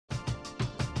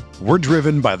We're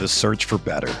driven by the search for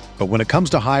better. But when it comes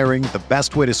to hiring, the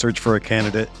best way to search for a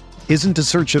candidate isn't to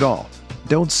search at all.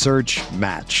 Don't search,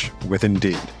 match with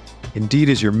Indeed. Indeed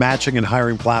is your matching and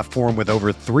hiring platform with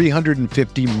over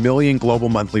 350 million global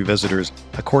monthly visitors,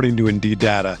 according to Indeed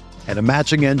data, and a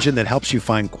matching engine that helps you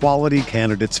find quality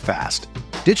candidates fast.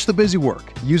 Ditch the busy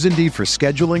work. Use Indeed for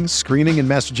scheduling, screening, and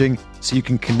messaging so you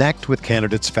can connect with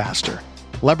candidates faster.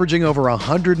 Leveraging over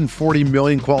 140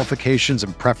 million qualifications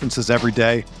and preferences every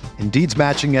day, Indeed's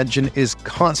matching engine is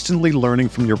constantly learning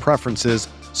from your preferences,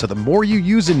 so the more you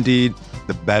use Indeed,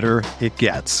 the better it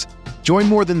gets. Join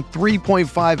more than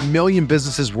 3.5 million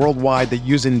businesses worldwide that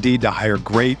use Indeed to hire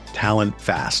great talent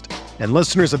fast. And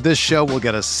listeners of this show will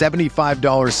get a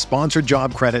 $75 sponsored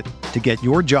job credit to get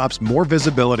your jobs more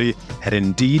visibility at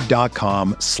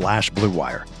Indeed.com/Blue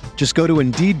Wire. Just go to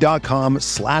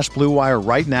Indeed.com/Blue Wire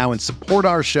right now and support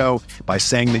our show by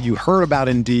saying that you heard about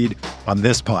Indeed on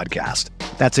this podcast.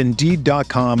 That's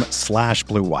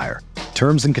Indeed.com/Blue Wire.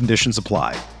 Terms and conditions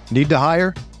apply. Need to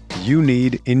hire? You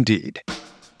need Indeed.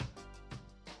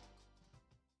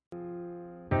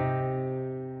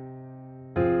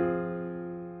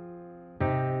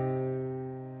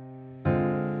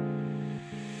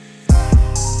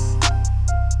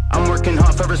 I'm working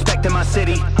hard for respect in my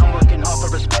city. I'm working hard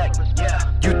for respect. Yeah.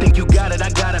 You think you got it? I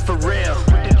got it for real. You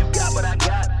think you got what I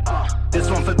got? This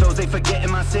one for those they forget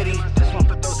in my city. This one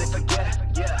for those they forget.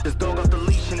 Yeah. This dog off the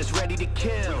leash and it's ready to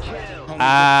kill.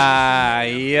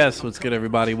 Yes. What's good,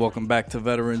 everybody? Welcome back to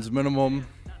Veterans Minimum.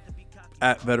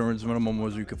 At Veterans Minimum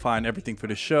was you can find everything for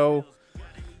the show.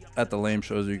 At the Lame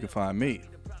Shows you can find me.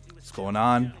 What's going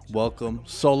on? Welcome.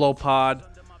 Solo pod.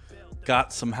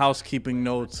 Got some housekeeping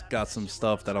notes. Got some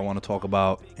stuff that I want to talk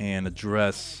about and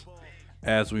address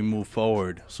as we move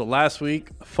forward. So last week,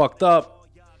 fucked up.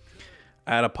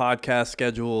 I had a podcast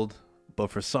scheduled, but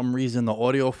for some reason the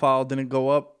audio file didn't go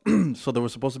up. So there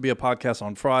was supposed to be a podcast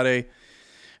on Friday.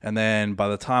 And then by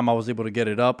the time I was able to get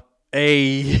it up,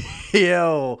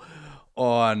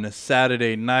 on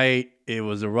Saturday night, it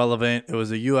was irrelevant. It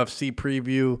was a UFC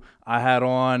preview I had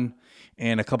on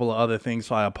and a couple of other things.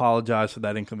 So I apologize for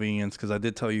that inconvenience because I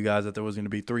did tell you guys that there was going to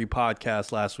be 3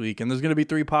 podcasts last week. And there's going to be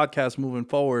 3 podcasts moving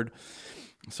forward.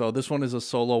 So this one is a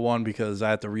solo one because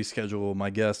I had to reschedule my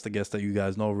guest, the guest that you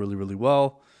guys know really, really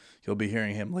well. You'll be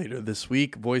hearing him later this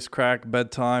week. Voice crack,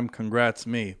 bedtime. Congrats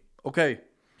me. Okay.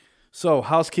 So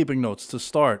housekeeping notes to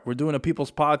start. We're doing a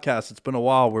People's Podcast. It's been a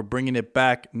while. We're bringing it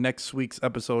back. Next week's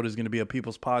episode is going to be a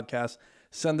People's Podcast.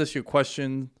 Send us your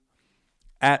question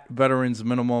at Veterans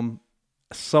Minimum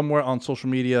somewhere on social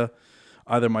media.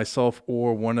 Either myself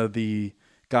or one of the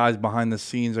guys behind the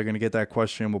scenes are going to get that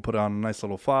question. We'll put it on a nice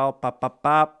little file.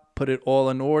 Put it all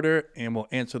in order, and we'll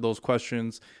answer those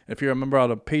questions. If you're a member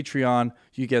out of Patreon,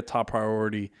 you get top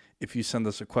priority if you send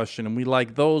us a question. And we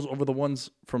like those over the ones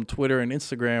from Twitter and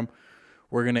Instagram.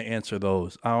 We're going to answer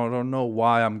those. I don't know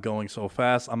why I'm going so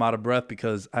fast. I'm out of breath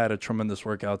because I had a tremendous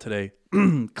workout today.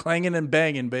 Clanging and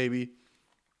banging, baby.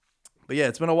 But yeah,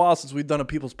 it's been a while since we've done a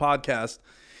People's Podcast.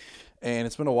 And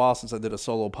it's been a while since I did a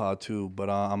solo pod too. But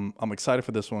I'm excited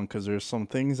for this one because there's some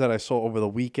things that I saw over the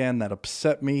weekend that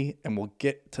upset me. And we'll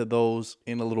get to those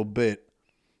in a little bit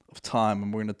of time.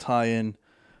 And we're going to tie in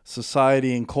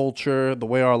society and culture, the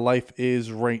way our life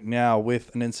is right now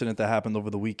with an incident that happened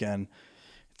over the weekend.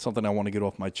 It's something I want to get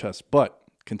off my chest. But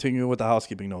continuing with the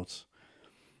housekeeping notes.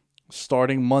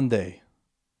 Starting Monday.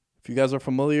 If you guys are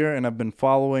familiar and have been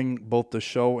following both the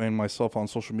show and myself on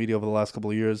social media over the last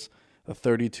couple of years, a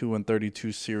 32 and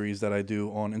 32 series that I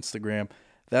do on Instagram,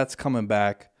 that's coming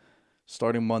back.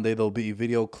 Starting Monday, there'll be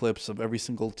video clips of every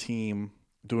single team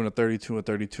doing a 32 and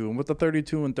 32. And what the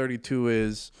 32 and 32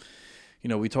 is,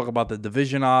 we talk about the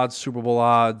division odds, Super Bowl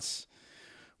odds,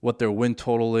 what their win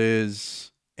total is,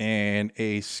 and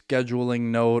a scheduling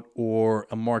note or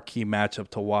a marquee matchup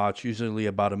to watch, usually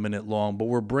about a minute long. But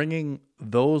we're bringing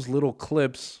those little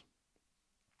clips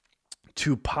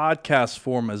to podcast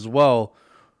form as well,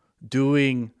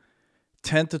 doing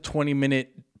 10 to 20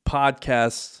 minute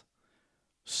podcasts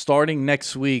starting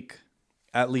next week,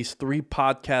 at least 3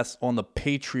 podcasts on the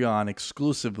Patreon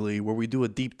exclusively, where we do a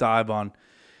deep dive on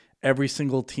every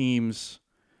single team's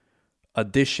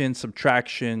addition,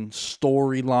 subtraction,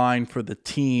 storyline for the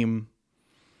team,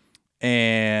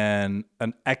 and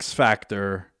an X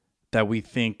factor that we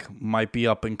think might be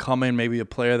up and coming, maybe a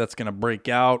player that's going to break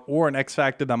out, or an X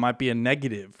factor that might be a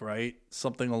negative, right?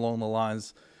 Something along the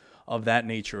lines of that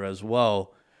nature as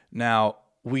well. Now,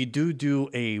 we do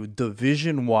a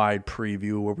division-wide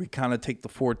preview where we kind of take the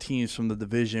 4 teams from the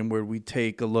division, where we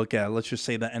take a look at, let's just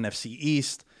say, the NFC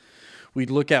East. we'd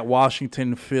look at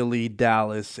Washington, Philly,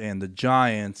 Dallas, and the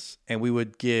Giants, and we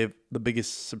would give the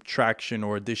biggest subtraction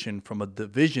or addition from a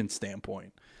division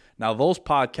standpoint. Now, those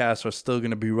podcasts are still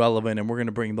going to be relevant, and we're going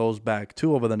to bring those back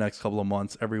too over the next couple of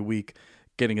months, every week,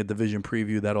 getting a division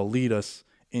preview that'll lead us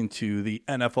into the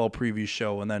NFL preview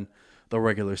show and then the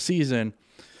regular season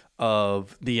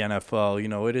of the NFL. You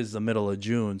know, it is the middle of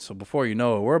June, so before you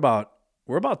know it, we're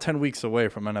about 10 weeks away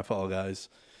from NFL, guys.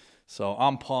 So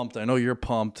I'm pumped. I know you're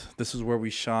pumped. This is where we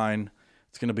shine.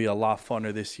 It's going to be a lot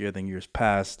funner this year than years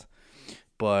past.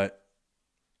 But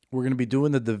we're going to be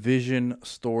doing the division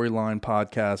storyline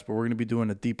podcast, but we're going to be doing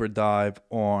a deeper dive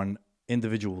on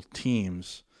individual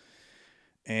teams.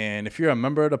 And if you're a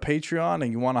member of the Patreon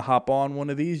and you want to hop on one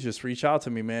of these, just reach out to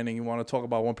me, man. And you want to talk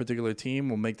about one particular team,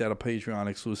 we'll make that a Patreon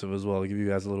exclusive as well. Give you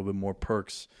guys a little bit more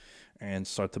perks and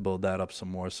start to build that up some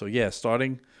more. So, yeah,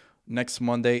 starting next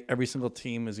Monday, every single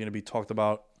team is going to be talked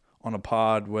about on a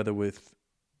pod, whether with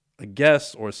a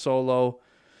guest or solo.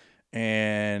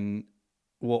 And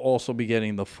we'll also be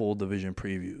getting the full division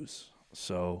previews.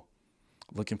 So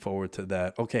looking forward to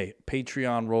that. Okay,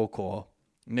 Patreon roll call.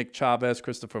 Nick Chavez,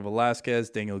 Christopher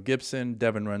Velasquez, Daniel Gibson,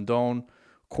 Devin Rendon,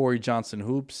 Corey Johnson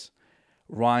Hoops,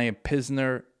 Ryan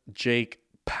Pisner, Jake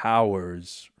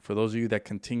Powers. For those of you that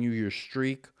continue your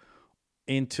streak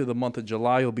into the month of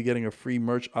July, you'll be getting a free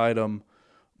merch item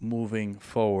moving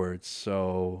forward.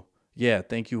 So, yeah,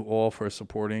 thank you all for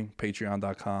supporting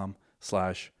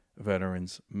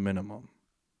patreon.com/veteransminimum.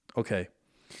 Okay.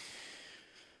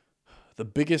 The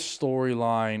biggest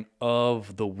storyline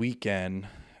of the weekend,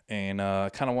 and I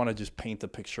kind of want to just paint the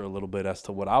picture a little bit as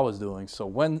to what I was doing. So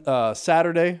when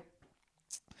Saturday,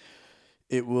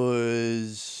 it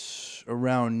was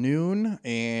around noon,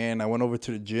 and I went over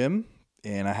to the gym.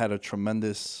 And I had a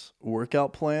tremendous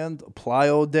workout planned, a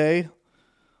plyo day,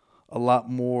 a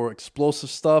lot more explosive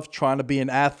stuff, trying to be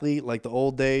an athlete like the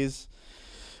old days.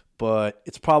 But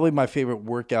it's probably my favorite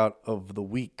workout of the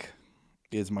week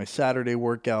is my Saturday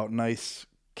workout. Nice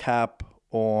cap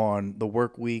on the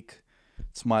work week.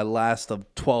 It's my last of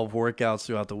 12 workouts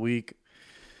throughout the week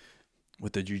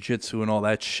with the jiu-jitsu and all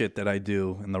that shit that I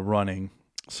do and the running.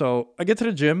 So I get to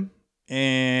the gym.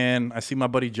 And I see my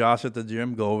buddy Josh at the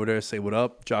gym. Go over there, say what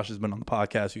up. Josh has been on the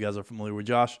podcast. You guys are familiar with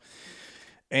Josh.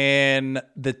 And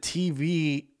the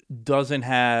TV doesn't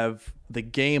have the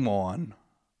game on,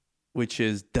 which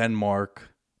is Denmark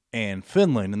and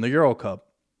Finland in the Euro Cup.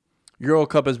 Euro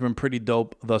Cup has been pretty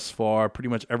dope thus far. Pretty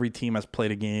much every team has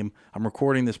played a game. I'm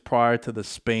recording this prior to the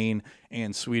Spain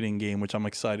and Sweden game, which I'm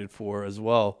excited for as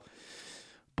well.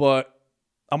 But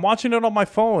I'm watching it on my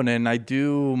phone, and I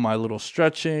do my little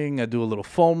stretching. I do a little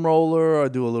foam roller. I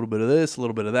do a little bit of this, a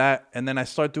little bit of that. And then I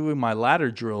start doing my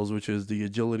ladder drills, which is the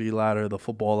agility ladder, the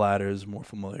football ladder is more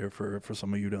familiar for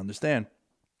some of you to understand.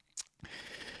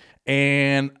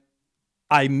 And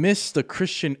I missed the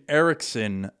Christian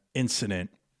Eriksen incident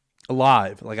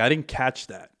live. Like, I didn't catch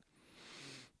that.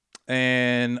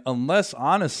 And unless,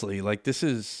 honestly, like this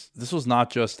was not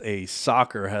just a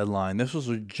soccer headline. This was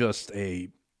just a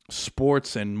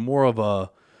sports and more of a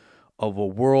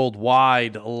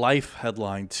worldwide life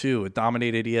headline too. It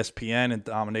dominated ESPN, it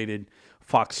dominated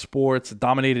Fox Sports, it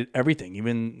dominated everything.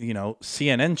 Even,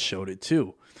 CNN showed it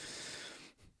too.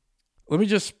 Let me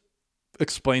just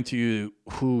explain to you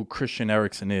who Christian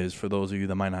Eriksen is for those of you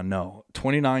that might not know.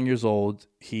 29 years old.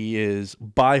 He is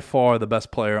by far the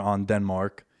best player on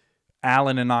Denmark.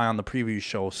 Alan and I on the preview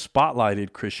show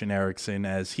spotlighted Christian Eriksen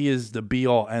as he is the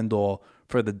be-all, end-all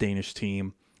for the Danish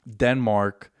team.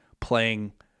 Denmark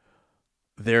playing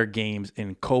their games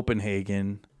in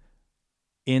Copenhagen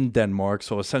in Denmark,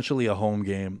 so essentially a home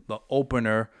game. The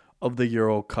opener of the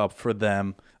Euro Cup for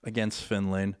them against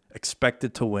Finland,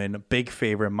 expected to win, big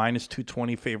favorite, minus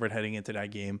 220 favorite heading into that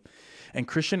game. And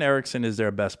Christian Eriksen is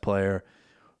their best player,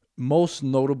 most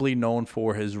notably known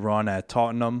for his run at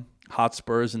Tottenham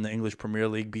Hotspurs in the English Premier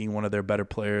League, being one of their better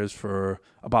players for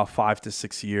about 5 to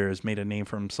 6 years, made a name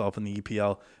for himself in the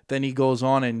EPL. Then he goes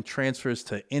on and transfers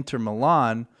to Inter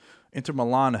Milan. Inter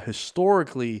Milan, a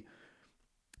historically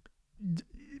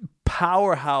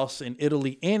powerhouse in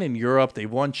Italy and in Europe.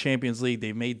 They've won Champions League.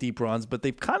 They've made deep runs, but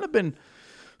they've kind of been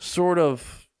sort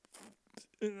of,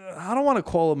 I don't want to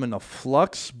call them in a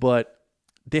flux, but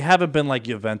they haven't been like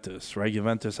Juventus, right?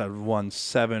 Juventus have won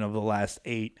 7 of the last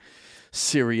 8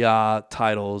 Serie A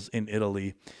titles in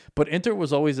Italy. But Inter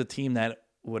was always a team that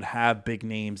would have big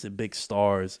names and big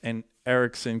stars. And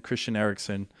Christian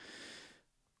Eriksen,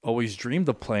 always dreamed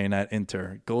of playing at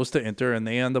Inter. Goes to Inter, and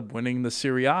they end up winning the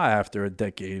Serie A after a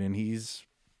decade. And he's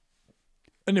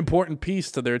an important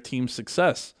piece to their team's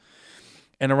success.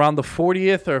 And around the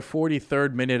 40th or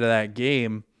 43rd minute of that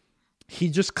game, he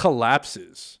just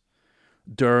collapses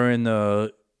during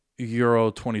the Euro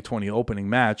 2020 opening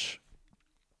match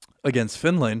against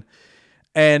Finland.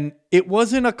 And it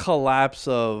wasn't a collapse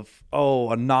of,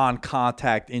 a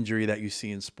non-contact injury that you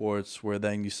see in sports where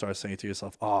then you start saying to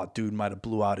yourself, dude might have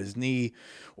blew out his knee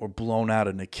or blown out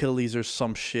an Achilles or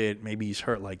some shit. Maybe he's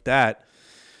hurt like that.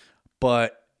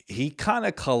 But he kind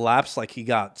of collapsed like he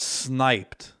got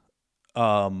sniped,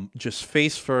 just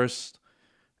face first.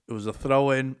 It was a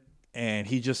throw-in, and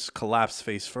he just collapsed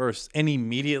face first. And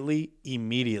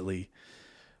immediately,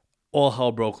 all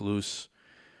hell broke loose.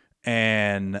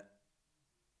 And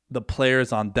the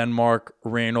players on Denmark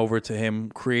ran over to him,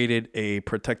 created a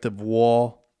protective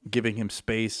wall, giving him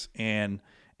space and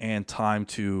time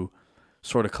to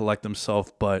sort of collect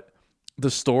himself. But the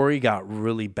story got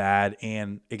really bad,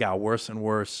 and it got worse and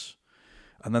worse.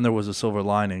 And then there was a silver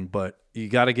lining. But you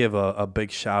got to give a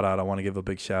big shout out. I want to give a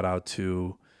big shout out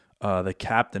to the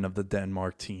captain of the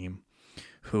Denmark team,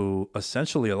 who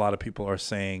essentially a lot of people are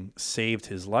saying saved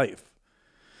his life.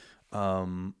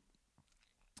 Simon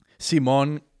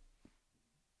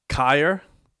Kjær,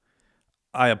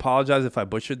 I apologize if I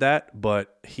butchered that,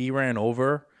 but he ran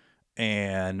over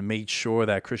and made sure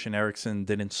that Christian Eriksen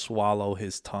didn't swallow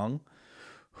his tongue,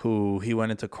 he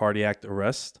went into cardiac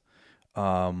arrest,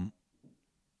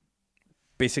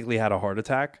 basically had a heart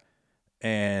attack,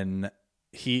 and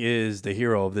he is the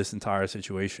hero of this entire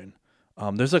situation.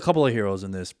 There's a couple of heroes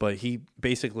in this, but he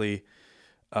basically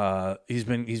he's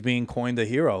being coined a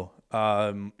hero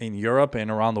in Europe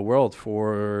and around the world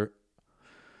for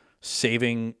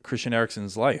saving Christian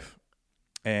Eriksen's life.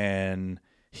 And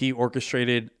he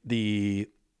orchestrated the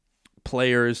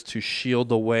players to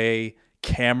shield away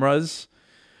cameras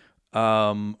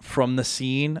from the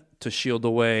scene, to shield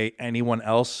away anyone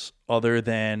else other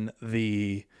than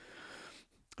the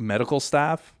medical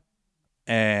staff.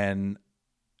 And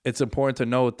it's important to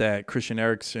note that Christian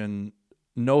Eriksen,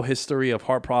 no history of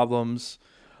heart problems,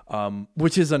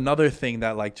 which is another thing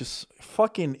that just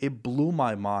fucking, it blew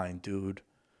my mind, dude.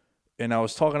 And I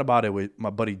was talking about it with my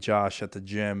buddy Josh at the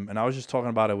gym, and I was just talking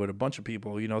about it with a bunch of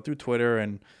people, through Twitter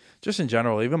and just in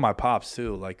general, even my pops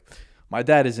too. My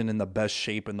dad isn't in the best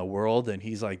shape in the world, and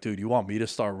he's like, dude, you want me to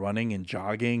start running and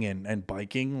jogging and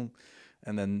biking?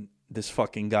 And then this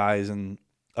fucking guy is in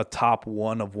a top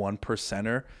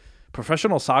 1%.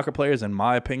 Professional soccer players, in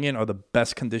my opinion, are the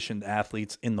best conditioned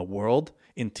athletes in the world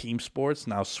in team sports.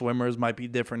 Now, swimmers might be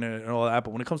different and all that,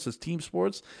 but when it comes to team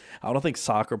sports, I don't think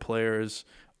soccer players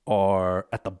are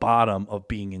at the bottom of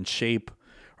being in shape,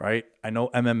 right? I know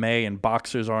MMA and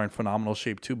boxers are in phenomenal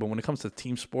shape too, but when it comes to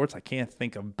team sports, I can't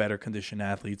think of better conditioned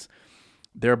athletes.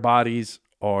 Their bodies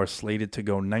are slated to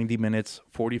go 90 minutes,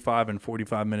 45 and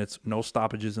 45 minutes, no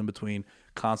stoppages in between,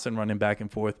 constant running back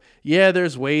and forth. Yeah,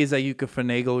 there's ways that you could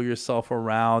finagle yourself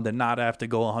around and not have to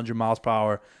go 100 miles per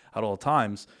hour at all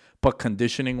times. But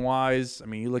conditioning-wise,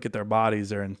 you look at their bodies,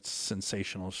 they're in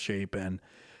sensational shape. And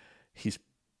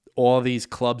all these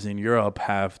clubs in Europe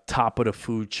have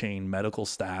top-of-the-food chain medical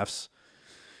staffs.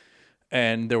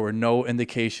 And there were no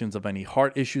indications of any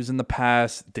heart issues in the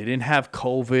past. They didn't have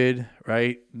COVID,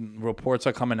 right? Reports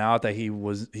are coming out that he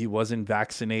wasn't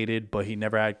vaccinated, but he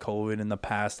never had COVID in the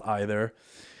past either.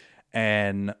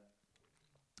 And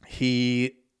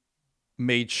he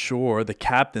made sure, the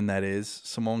captain that is,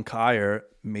 Simon Kjær,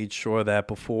 made sure that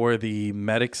before the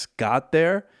medics got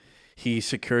there, he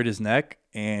secured his neck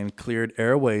and cleared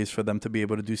airways for them to be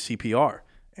able to do CPR,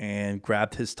 and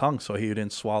grabbed his tongue so he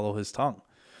didn't swallow his tongue.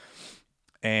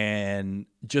 And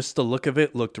just the look of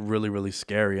it looked really, really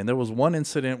scary. And there was one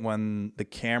incident when the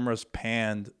cameras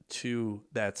panned to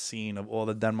that scene of all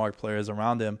the Denmark players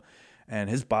around him, and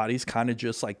his body's kind of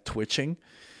just twitching.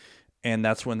 And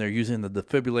that's when they're using the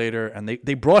defibrillator, and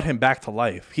they brought him back to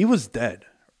life. He was dead.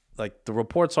 The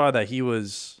reports are that he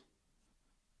was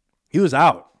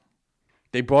out.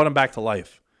 They brought him back to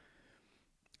life.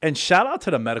 And shout out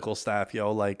to the medical staff,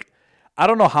 yo. I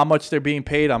don't know how much they're being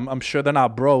paid. I'm sure they're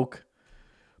not broke.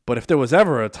 But if there was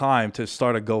ever a time to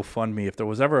start a GoFundMe, if there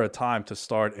was ever a time to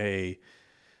start a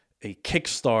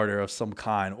Kickstarter of some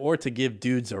kind, or to give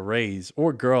dudes a raise,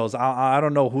 or girls, I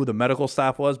don't know who the medical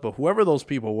staff was, but whoever those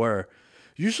people were,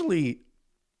 usually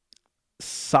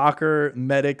soccer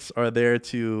medics are there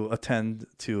to attend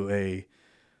to a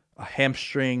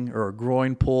hamstring or a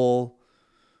groin pull,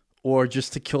 or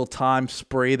just to kill time,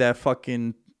 spray that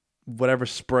fucking whatever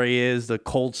spray is, the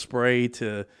cold spray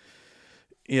to,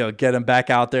 get them back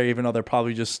out there, even though they're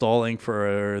probably just stalling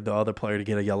for the other player to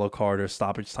get a yellow card or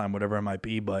stoppage time, whatever it might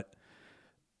be. But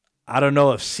I don't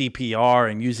know if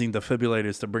CPR and using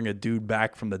defibrillators to bring a dude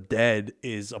back from the dead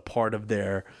is a part of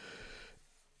their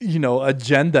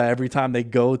agenda every time they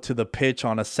go to the pitch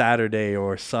on a Saturday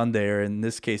or Sunday, or in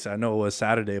this case, I know it was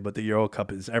Saturday, but the Euro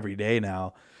Cup is every day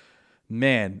now.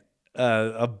 Man,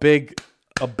 a big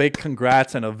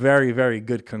congrats, and a very, very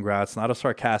good congrats, not a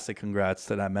sarcastic congrats,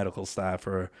 to that medical staff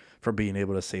for being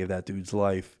able to save that dude's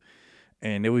life.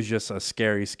 And it was just a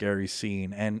scary, scary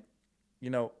scene. And,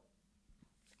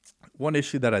 one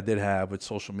issue that I did have with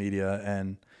social media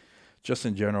and just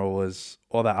in general was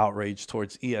all the outrage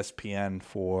towards ESPN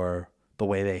for the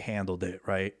way they handled it,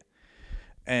 right?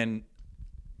 And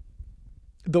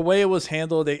the way it was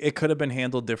handled, it could have been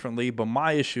handled differently, but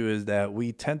my issue is that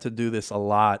we tend to do this a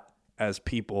lot as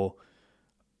people,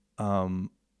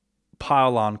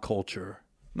 pile on culture,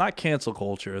 not cancel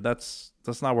culture. That's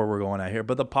not where we're going at here,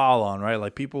 but the pile on, right?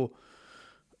 Like people,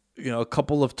 a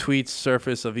couple of tweets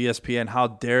surface of ESPN. How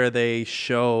dare they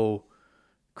show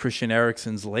Christian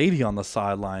Eriksen's lady on the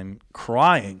sideline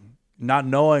crying, not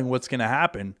knowing what's going to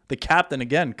happen. The captain,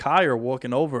 again, Kyer,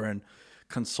 walking over and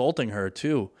consulting her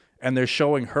too. And they're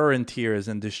showing her in tears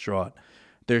and distraught.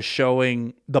 They're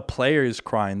showing the players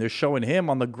crying. They're showing him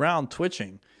on the ground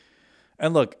twitching.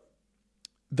 And look,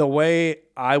 the way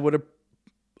I would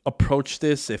approach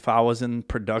this if I was in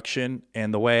production,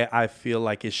 and the way I feel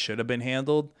like it should have been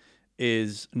handled,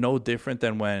 is no different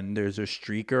than when there's a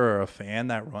streaker or a fan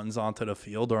that runs onto the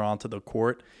field or onto the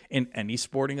court in any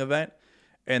sporting event.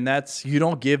 And that's, you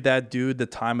don't give that dude the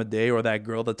time of day or that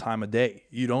girl the time of day.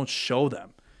 You don't show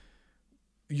them.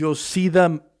 You'll see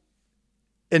them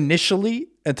initially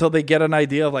until they get an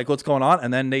idea of like what's going on,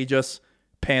 and then they just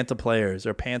pan to players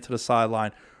or pan to the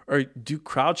sideline or do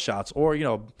crowd shots, or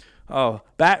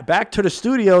back to the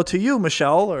studio to you,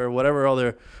 Michelle, or whatever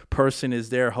other person is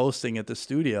there hosting at the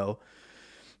studio,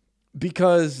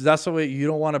 because that's the way. You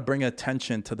don't want to bring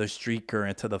attention to the streaker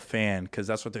and to the fan, because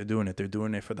that's what they're doing it. They're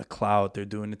doing it for the clout. They're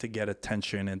doing it to get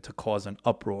attention and to cause an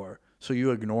uproar. So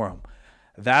you ignore them.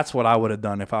 That's what I would have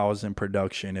done if I was in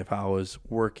production, if I was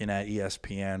working at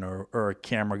ESPN or a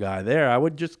camera guy there. I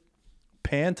would just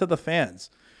pan to the fans,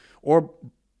 or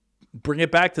bring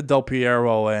it back to Del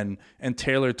Piero and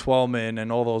Taylor Twellman and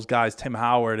all those guys, Tim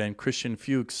Howard and Christian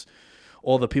Fuchs,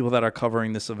 all the people that are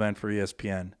covering this event for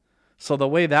ESPN. So the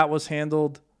way that was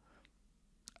handled,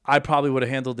 I probably would have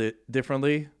handled it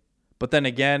differently. But then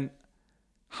again,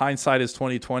 hindsight is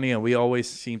 20/20, and we always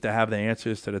seem to have the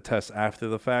answers to the test after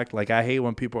the fact. Like, I hate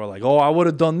when people are like, oh, I would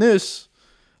have done this,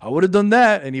 I would have done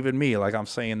that. And even me, like, I'm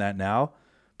saying that now.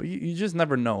 But you just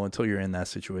never know until you're in that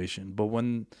situation. But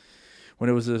when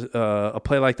it was a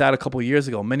play like that a couple of years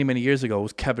ago, many years ago, it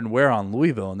was Kevin Ware on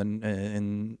Louisville. And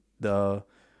then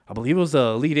I believe it was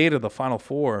the Elite Eight of the Final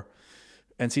Four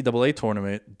NCAA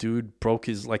tournament, dude broke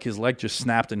his leg just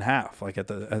snapped in half, like at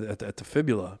the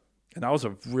fibula. And that was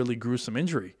a really gruesome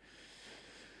injury.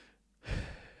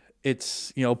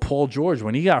 It's, Paul George,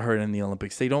 when he got hurt in the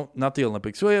Olympics, not the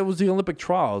Olympics. Well, it was the Olympic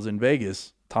trials in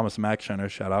Vegas. Thomas Mackshiner,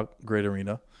 shout out, great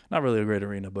arena. Not really a great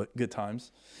arena, but good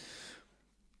times.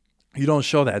 You don't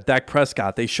show that. Dak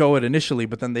Prescott, they show it initially,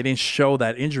 but then they didn't show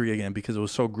that injury again because it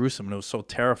was so gruesome and it was so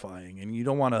terrifying. And you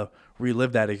don't want to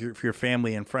relive that if your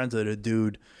family and friends of the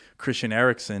dude, Christian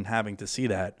Eriksen, having to see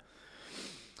that.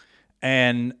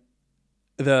 And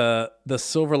the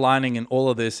silver lining in all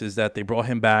of this is that they brought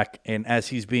him back, and as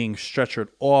he's being stretchered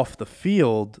off the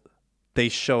field, they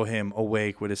show him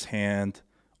awake with his hand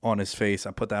on his face.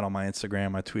 I put that on my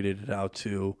Instagram. I tweeted it out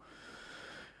too.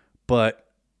 But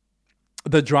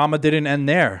the drama didn't end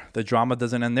there. The drama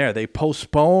doesn't end there. They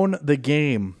postpone the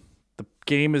game. The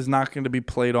game is not going to be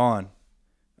played on.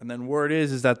 And then word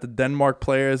is that the Denmark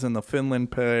players and the Finland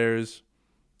players,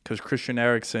 because Christian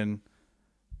Eriksen,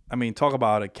 talk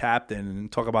about a captain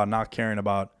and talk about not caring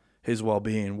about his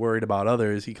well-being, worried about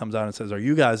others. He comes out and says, are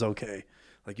you guys okay?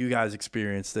 Like, you guys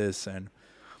experienced this. And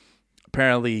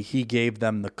apparently he gave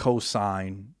them the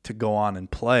cosign to go on and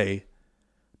play.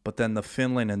 But then the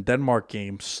Finland and Denmark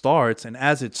game starts, and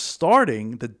as it's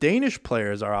starting, the Danish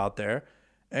players are out there,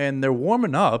 and they're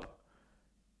warming up,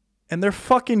 and they're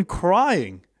fucking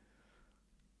crying.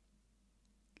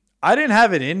 I didn't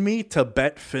have it in me to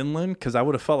bet Finland because I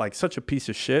would have felt like such a piece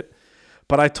of shit.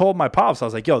 But I told my pops, I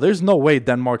was like, yo, there's no way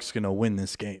Denmark's going to win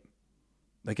this game.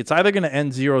 Like, it's either going to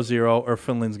end 0-0 or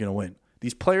Finland's going to win.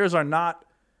 These players are not,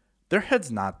 their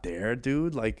head's not there,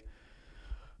 dude. Like,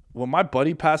 when my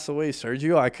buddy passed away,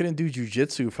 Sergio, I couldn't do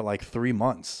jiu-jitsu for like 3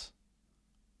 months.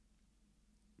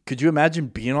 Could you imagine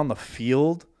being on the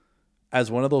field as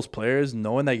one of those players,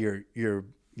 knowing that your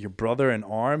brother in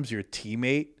arms, your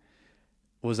teammate,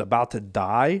 was about to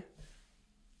die,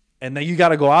 and then you got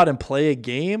to go out and play a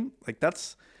game? Like,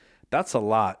 that's a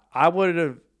lot. I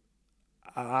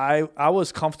I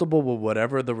was comfortable with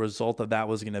whatever the result of that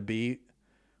was going to be,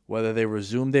 whether they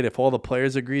resumed it. If all the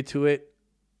players agreed to it,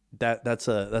 that's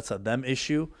a them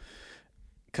issue,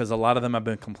 because a lot of them have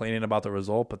been complaining about the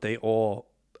result, but they all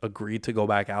agreed to go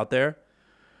back out there.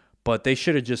 But they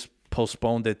should have just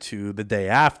postponed it to the day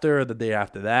after, the day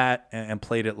after that, and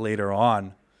played it later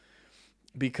on.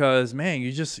 Because, man,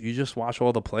 you just watch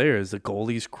all the players. The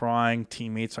goalie's crying,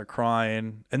 teammates are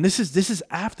crying. And this is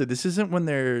after. This isn't when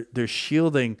they're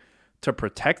shielding to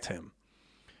protect him.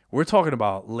 We're talking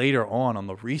about later on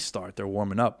the restart. They're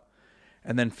warming up.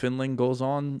 And then Finland goes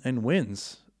on and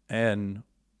wins. And,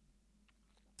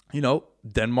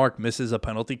 Denmark misses a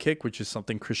penalty kick, which is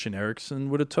something Christian Eriksen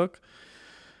would have took.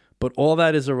 But all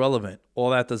that is irrelevant.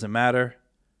 All that doesn't matter.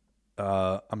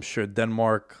 I'm sure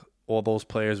Denmark, all those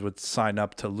players would sign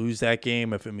up to lose that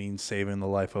game if it means saving the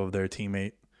life of their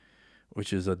teammate,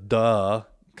 which is a duh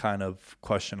kind of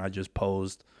question I just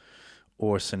posed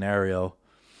or scenario.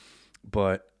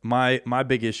 But my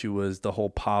big issue was the whole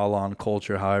pile-on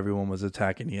culture, how everyone was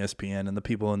attacking ESPN and the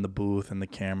people in the booth and the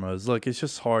cameras. Look, it's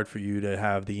just hard for you to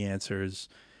have the answers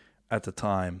at the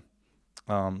time.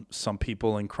 Some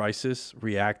people in crisis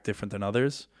react different than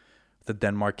others. The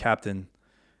Denmark captain,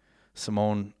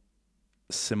 Simone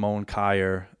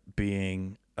Kjær,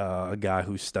 being a guy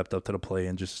who stepped up to the plate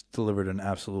and just delivered an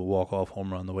absolute walk-off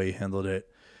home run the way he handled it.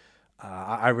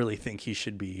 I really think he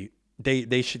should be –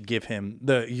 they should give him –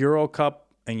 the Euro Cup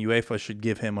and UEFA should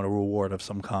give him a reward of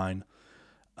some kind.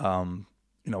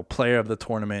 Player of the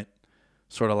tournament,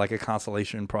 sort of like a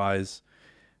consolation prize,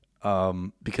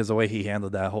 because the way he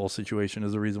handled that whole situation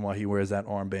is the reason why he wears that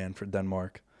armband for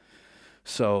Denmark.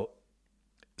 So,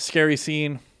 scary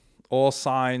scene. All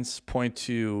signs point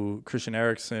to Christian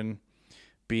Eriksen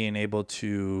being able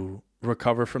to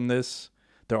recover from this.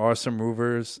 There are some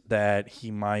rumors that he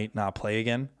might not play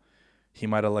again. He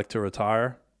might elect to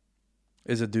retire.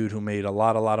 Is a dude who made a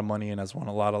lot of money and has won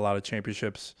a lot of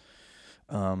championships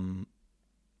in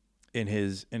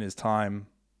his time.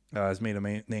 Has made a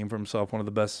name for himself, one of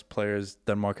the best players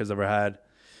Denmark has ever had.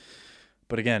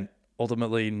 But again,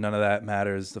 ultimately, none of that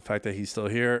matters. The fact that he's still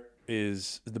here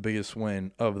is the biggest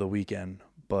win of the weekend.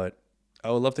 But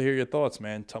I would love to hear your thoughts,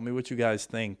 man. Tell me what you guys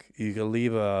think. You can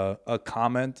leave a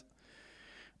comment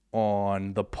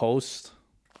on the post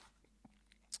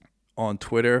on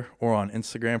Twitter or on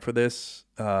Instagram for this.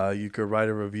 You could write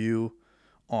a review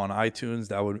on iTunes.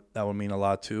 That would mean a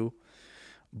lot too.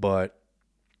 But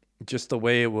just the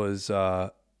way it was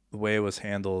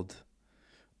handled,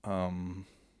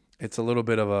 it's a little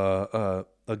bit of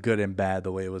a good and bad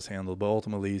the way it was handled. But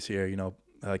ultimately, he's here.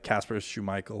 Kasper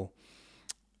Schmeichel,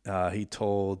 he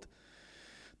told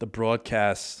the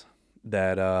broadcast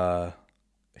that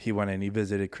he went and he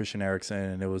visited Christian Eriksen,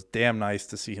 and it was damn nice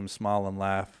to see him smile and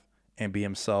laugh and be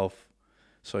himself.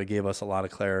 So he gave us a lot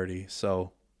of clarity.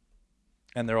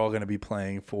 And they're all going to be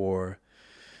playing for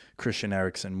Christian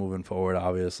Eriksen moving forward,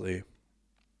 obviously.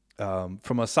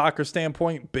 From a soccer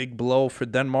standpoint, big blow for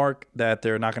Denmark that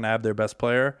they're not going to have their best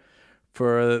player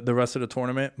for the rest of the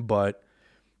tournament. But,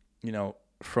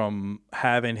 from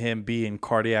having him be in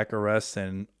cardiac arrest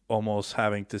and almost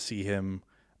having to see him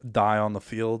die on the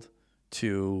field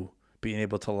to being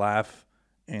able to laugh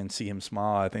and see him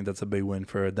smile, I think that's a big win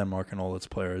for Denmark and all its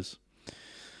players.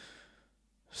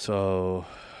 So,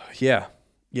 yeah,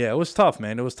 it was tough,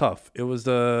 man. It was tough.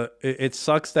 It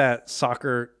sucks that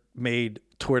soccer made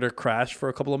Twitter crash for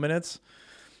a couple of minutes.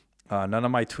 None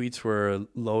of my tweets were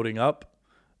loading up,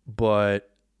 but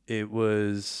it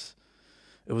was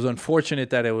unfortunate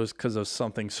that it was because of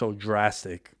something so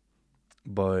drastic.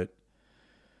 But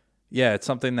yeah, it's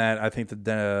something that I think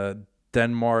the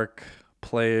Denmark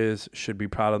players should be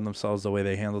proud of themselves the way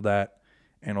they handled that,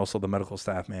 and also the medical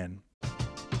staff, man.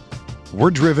 We're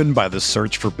driven by the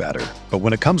search for better. But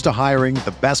when it comes to hiring,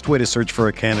 the best way to search for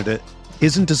a candidate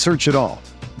isn't to search at all.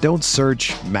 Don't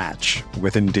search, match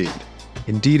with Indeed.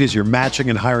 Indeed is your matching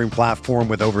and hiring platform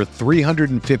with over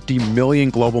 350 million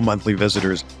global monthly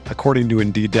visitors, according to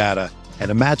Indeed data, and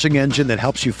a matching engine that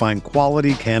helps you find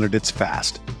quality candidates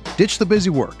fast. Ditch the busy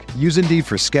work. Use Indeed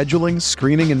for scheduling,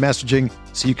 screening, and messaging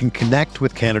so you can connect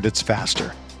with candidates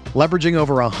faster. Leveraging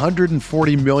over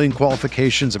 140 million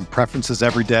qualifications and preferences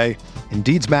every day,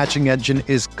 Indeed's matching engine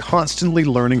is constantly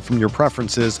learning from your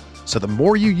preferences, so the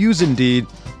more you use Indeed,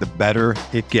 the better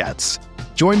it gets.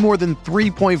 Join more than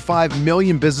 3.5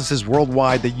 million businesses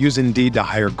worldwide that use Indeed to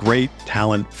hire great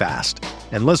talent fast.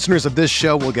 And listeners of this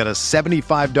show will get a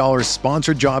 $75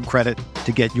 sponsored job credit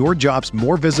to get your jobs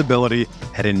more visibility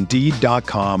at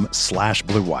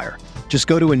Indeed.com/Blue Wire. Just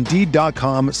go to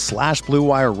Indeed.com/Blue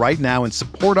Wire right now and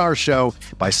support our show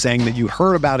by saying that you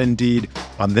heard about Indeed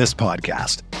on this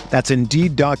podcast. That's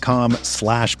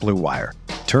Indeed.com/Blue Wire.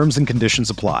 Terms and conditions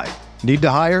apply. Need to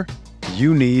hire?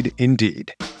 You need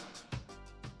Indeed.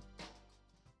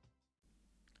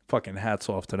 Fucking hats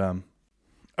off to them.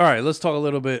 All right, let's talk a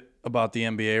little bit about the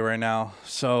NBA right now.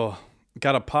 So,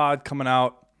 got a pod coming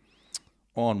out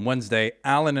on Wednesday.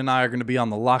 Alan and I are going to be on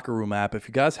the Locker Room app. If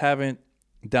you guys haven't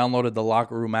downloaded the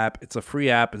Locker Room app, it's a free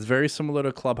app. It's very similar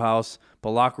to Clubhouse, but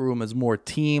Locker Room is more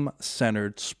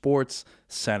team-centered,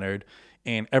 sports-centered.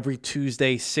 And every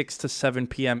Tuesday, 6 to 7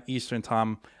 p.m. Eastern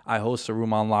time, I host a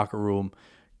room on Locker Room.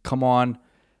 Come on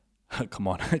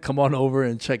over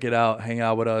and check it out. Hang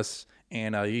out with us.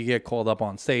 And you get called up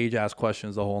on stage, ask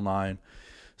questions, the whole nine.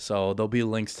 So there'll be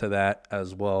links to that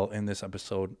as well in this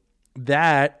episode.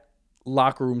 That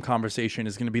Locker Room conversation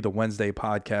is going to be the Wednesday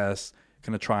podcast.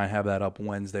 Going to try and have that up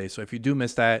Wednesday. So if you do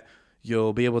miss that,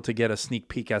 you'll be able to get a sneak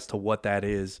peek as to what that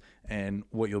is and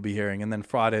what you'll be hearing. And then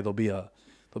Friday there'll be an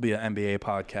NBA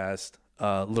podcast,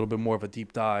 a little bit more of a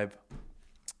deep dive,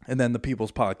 and then the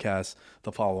People's Podcast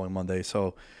the following Monday.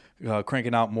 So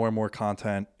cranking out more and more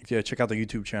content. Yeah, check out the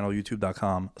YouTube channel,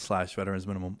 youtube.com/Veterans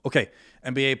Minimum. Okay,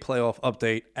 NBA playoff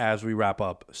update as we wrap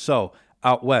up. So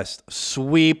out west,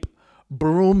 sweep,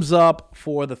 brooms up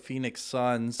for the Phoenix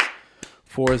Suns.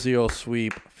 4-0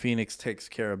 sweep. Phoenix takes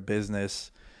care of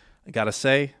business. I got to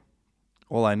say,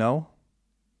 all I know,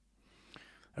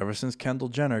 ever since Kendall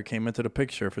Jenner came into the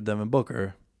picture for Devin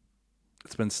Booker,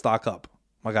 it's been stock up.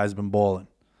 My guy's been balling.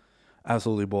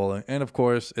 Absolutely balling. And, of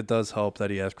course, it does help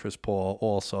that he has Chris Paul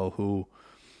also, who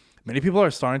many people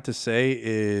are starting to say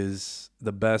is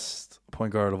the best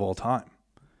point guard of all time.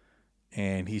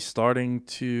 And he just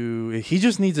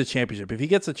needs a championship. If he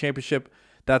gets a championship,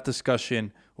 that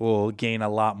discussion will gain a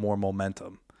lot more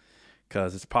momentum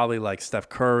because it's probably like Steph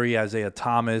Curry, Isaiah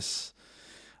Thomas,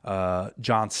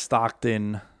 John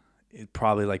Stockton,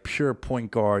 probably like pure point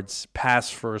guards,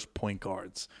 pass-first point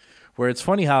guards. Where it's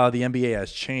funny how the NBA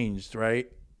has changed,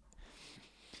 right?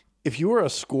 If you were a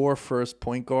score-first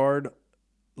point guard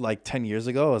like 10 years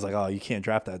ago, it was like, oh, you can't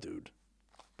draft that dude.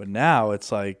 But now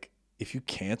it's like, if you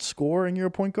can't score and you're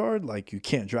a point guard, like you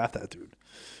can't draft that dude.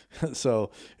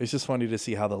 So it's just funny to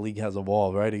see how the league has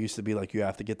evolved, right? It used to be like you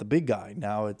have to get the big guy.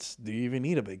 Now it's, do you even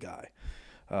need a big guy?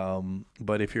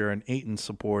 But if you're an Ayton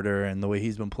supporter and the way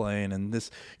he's been playing and this,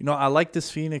 I like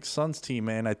this Phoenix Suns team,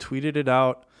 man. I tweeted it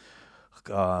out.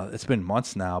 It's been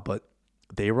months now, but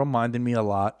they reminded me a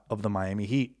lot of the Miami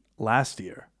Heat last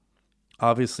year.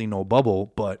 Obviously no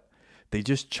bubble, but they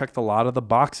just checked a lot of the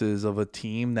boxes of a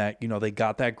team that, they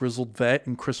got that grizzled vet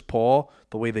in Chris Paul,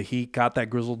 the way the Heat got that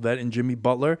grizzled vet in Jimmy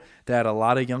Butler. They had a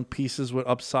lot of young pieces with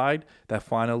upside that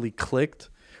finally clicked,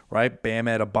 right? Bam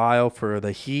Adebayo for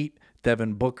the Heat,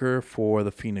 Devin Booker for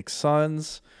the Phoenix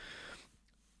Suns.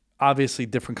 Obviously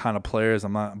different kind of players,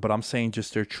 but I'm saying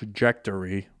just their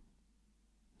trajectory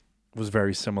was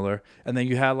very similar. And then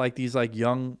you had like these like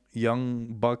young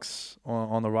bucks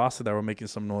on the roster that were making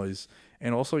some noise.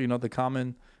 And also, the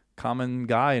common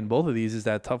guy in both of these is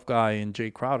that tough guy in Jay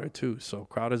Crowder too. So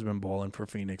Crowder's been balling for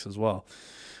Phoenix as well.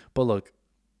 But look,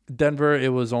 Denver,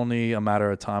 it was only a matter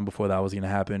of time before that was going to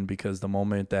happen because the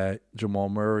moment that Jamal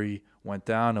Murray went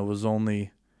down,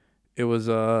 the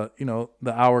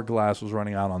hourglass was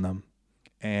running out on them.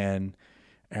 And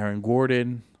Aaron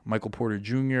Gordon, Michael Porter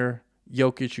Jr.,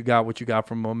 Jokic, you got what you got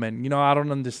from him. And, I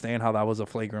don't understand how that was a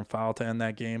flagrant foul to end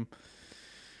that game.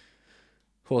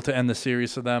 Well, to end the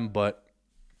series for them. But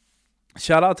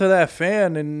shout out to that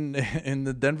fan in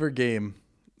the Denver game,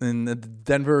 in the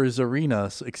Denver's arena,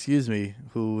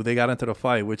 who they got into the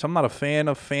fight, which I'm not a fan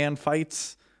of fan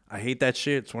fights. I hate that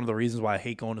shit. It's one of the reasons why I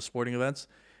hate going to sporting events.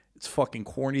 It's fucking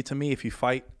corny to me if you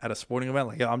fight at a sporting event.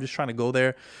 Like, I'm just trying to go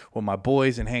there with my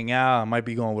boys and hang out. I might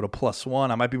be going with a +1.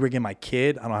 I might be bringing my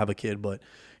kid. I don't have a kid, but,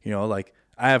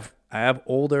 I have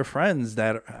older friends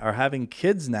that are having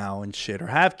kids now and shit, or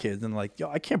have kids. And like,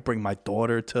 I can't bring my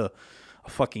daughter to a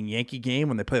fucking Yankee game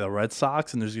when they play the Red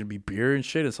Sox and there's going to be beer and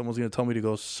shit. And someone's going to tell me to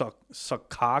go suck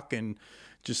cock and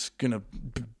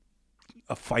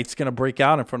a fight's going to break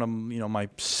out in front of, my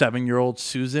 7-year-old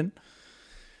Susan.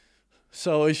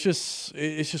 So it's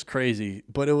just crazy.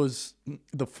 But it was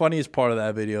the funniest part of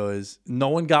that video is no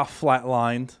one got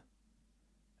flatlined.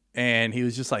 And he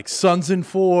was just like, Suns in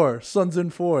 4.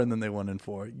 And then they won in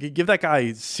 4. Give that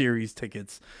guy series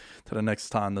tickets to the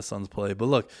next time the Suns play. But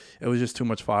look, it was just too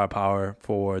much firepower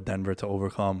for Denver to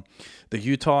overcome. The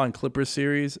Utah and Clippers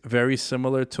series, very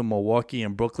similar to Milwaukee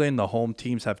and Brooklyn. The home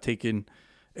teams have taken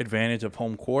advantage of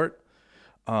home court.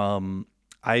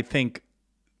 I think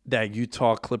that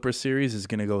Utah Clippers series is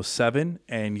going to go 7,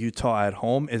 and Utah at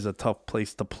home is a tough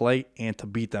place to play and to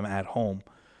beat them at home.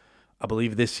 I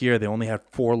believe this year they only had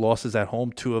 4 losses at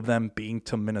home, 2 of them being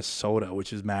to Minnesota,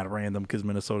 which is mad random because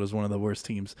Minnesota is one of the worst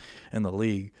teams in the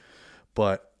league.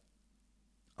 But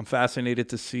I'm fascinated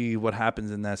to see what happens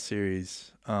in that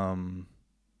series.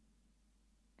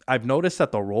 I've noticed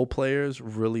that the role players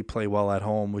really play well at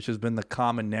home, which has been the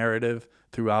common narrative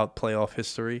throughout playoff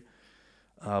history.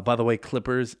 By the way,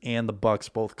 Clippers and the Bucks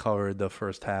both covered the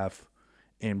first half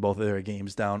in both of their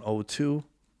games down 0-2.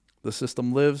 The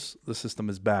system lives. The system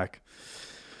is back.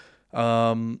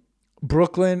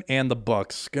 Brooklyn and the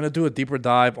Bucks. Going to do a deeper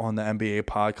dive on the NBA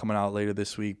pod coming out later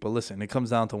this week. But listen, it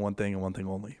comes down to one thing and one thing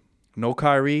only. No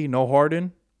Kyrie, no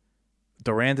Harden.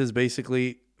 Durant is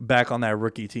basically back on that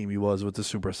rookie team he was with the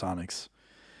Supersonics.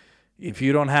 If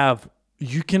you don't have,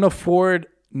 you can afford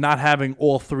not having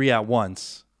all 3 at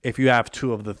once if you have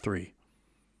 2 of the 3.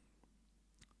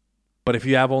 But if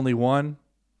you have only 1,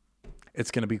 it's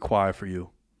going to be quiet for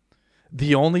you.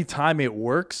 The only time it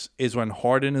works is when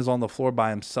Harden is on the floor by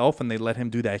himself and they let him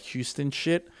do that Houston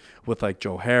shit with like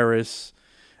Joe Harris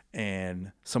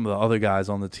and some of the other guys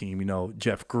on the team. You know,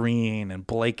 Jeff Green and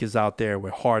Blake is out there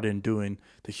with Harden doing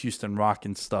the Houston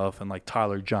Rockets stuff and like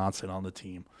Tyler Johnson on the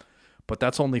team. But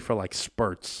that's only for like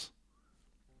spurts.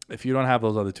 If you don't have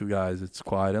those other 2 guys, it's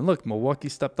quiet. And look, Milwaukee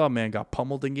stepped up, man, got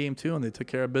pummeled in game 2 and they took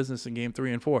care of business in game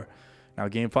 3 and 4. Now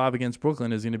game 5 against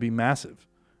Brooklyn is going to be massive.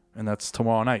 And that's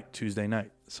tomorrow night, Tuesday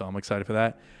night. So I'm excited for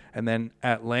that. And then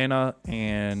Atlanta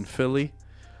and Philly.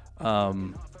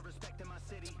 Look,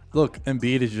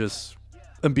 Embiid's just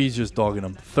dogging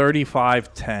them.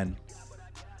 35-10.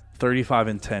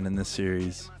 35-10 in this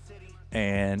series.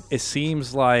 And it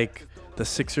seems like the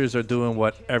Sixers are doing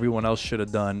what everyone else should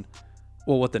have done.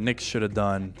 Well, what the Knicks should have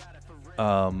done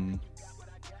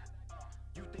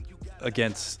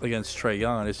against Trae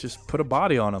Young. It's just put a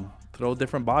body on him. Throw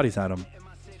different bodies at him.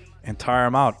 And tire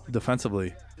him out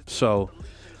defensively. So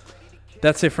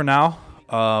that's it for now.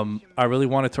 I really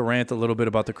wanted to rant a little bit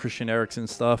about the Christian Eriksen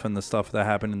stuff and the stuff that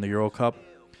happened in the Euro Cup.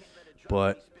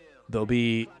 But there'll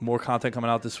be more content coming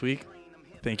out this week.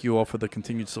 Thank you all for the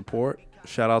continued support.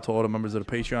 Shout out to all the members of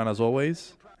the Patreon as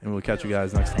always. And we'll catch you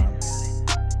guys next time.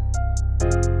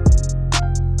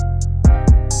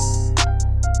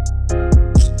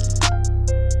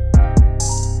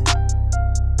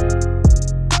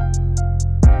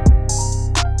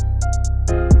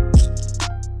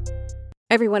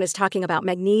 Everyone is talking about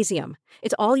magnesium.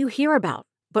 It's all you hear about.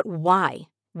 But why?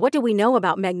 What do we know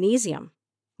about magnesium?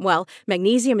 Well,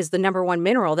 magnesium is the #1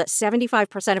 mineral that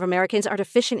 75% of Americans are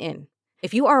deficient in.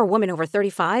 If you are a woman over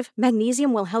 35,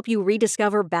 magnesium will help you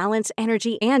rediscover balance,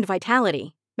 energy, and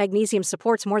vitality. Magnesium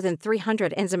supports more than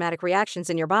 300 enzymatic reactions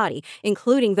in your body,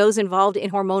 including those involved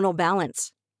in hormonal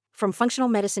balance. From functional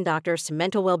medicine doctors to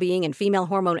mental well-being and female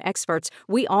hormone experts,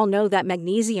 we all know that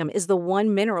magnesium is the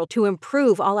one mineral to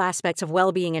improve all aspects of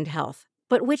well-being and health.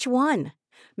 But which one?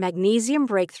 Magnesium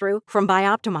Breakthrough from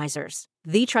Bioptimizers,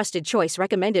 the trusted choice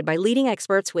recommended by leading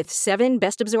experts with 7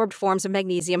 best-absorbed forms of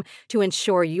magnesium to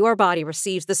ensure your body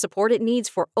receives the support it needs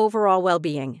for overall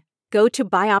well-being. Go to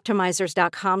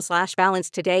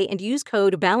bioptimizers.com/balance today and use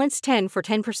code BALANCE10 for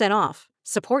 10% off.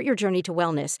 Support your journey to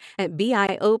wellness at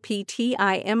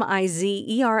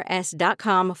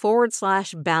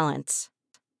bioptimizers.com/balance.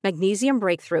 Magnesium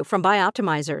Breakthrough from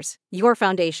Bioptimizers, your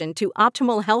foundation to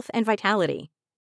optimal health and vitality.